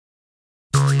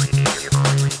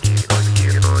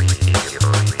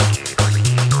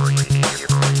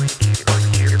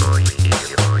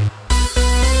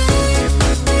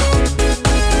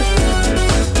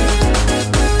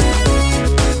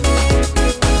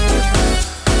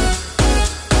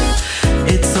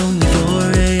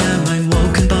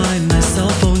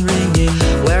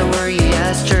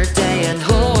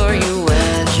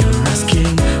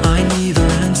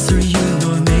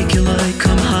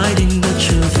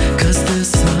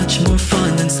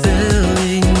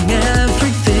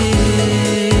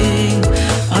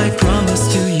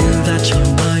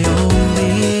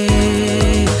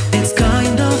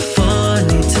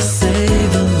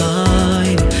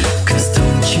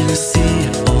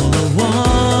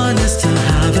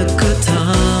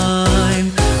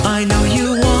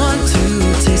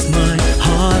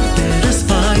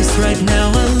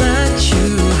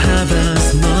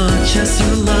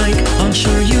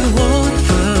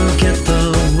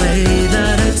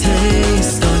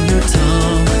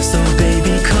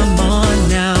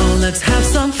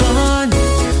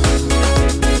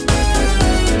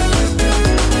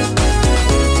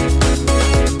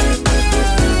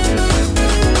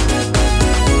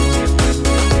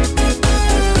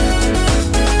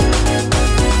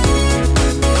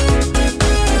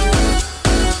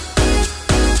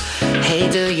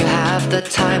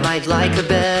I'd like a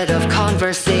bit of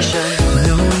conversation.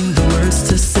 Knowing the words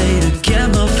to say to get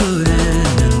my foot in,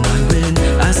 and I win.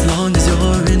 As long as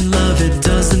you're in love, it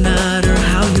doesn't matter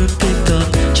how you're picked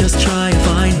up. Just try and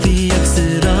find the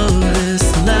exit of this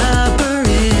labyrinth.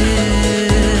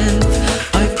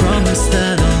 I promise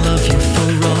that I'll love you for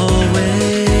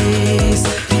always.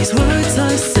 These words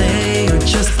I say are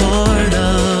just part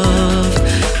of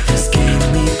this game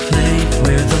we play,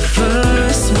 where the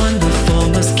first one before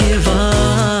must give up.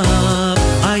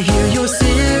 I hear your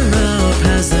syrup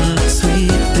has a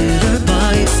sweet bitter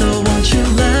bite, so won't you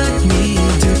let me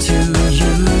do to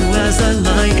you as I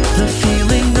like. The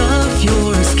feeling of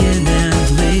your skin and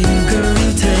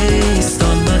lingering taste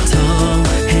on my tongue.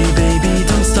 Hey baby,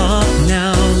 don't stop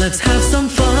now, let's have some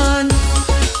fun.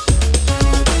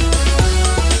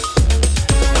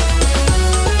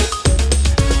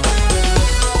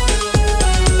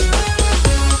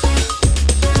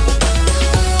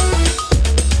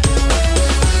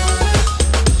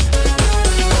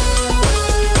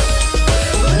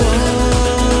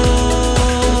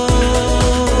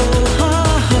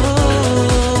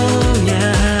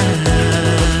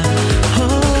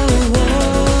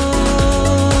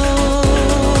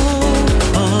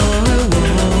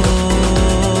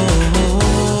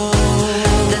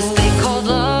 This thing called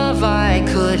love I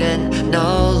couldn't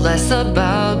know less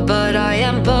about, but I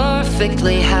am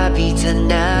perfectly happy to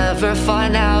never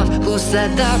find out who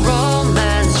said that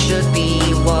romance should be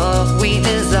what we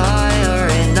desire.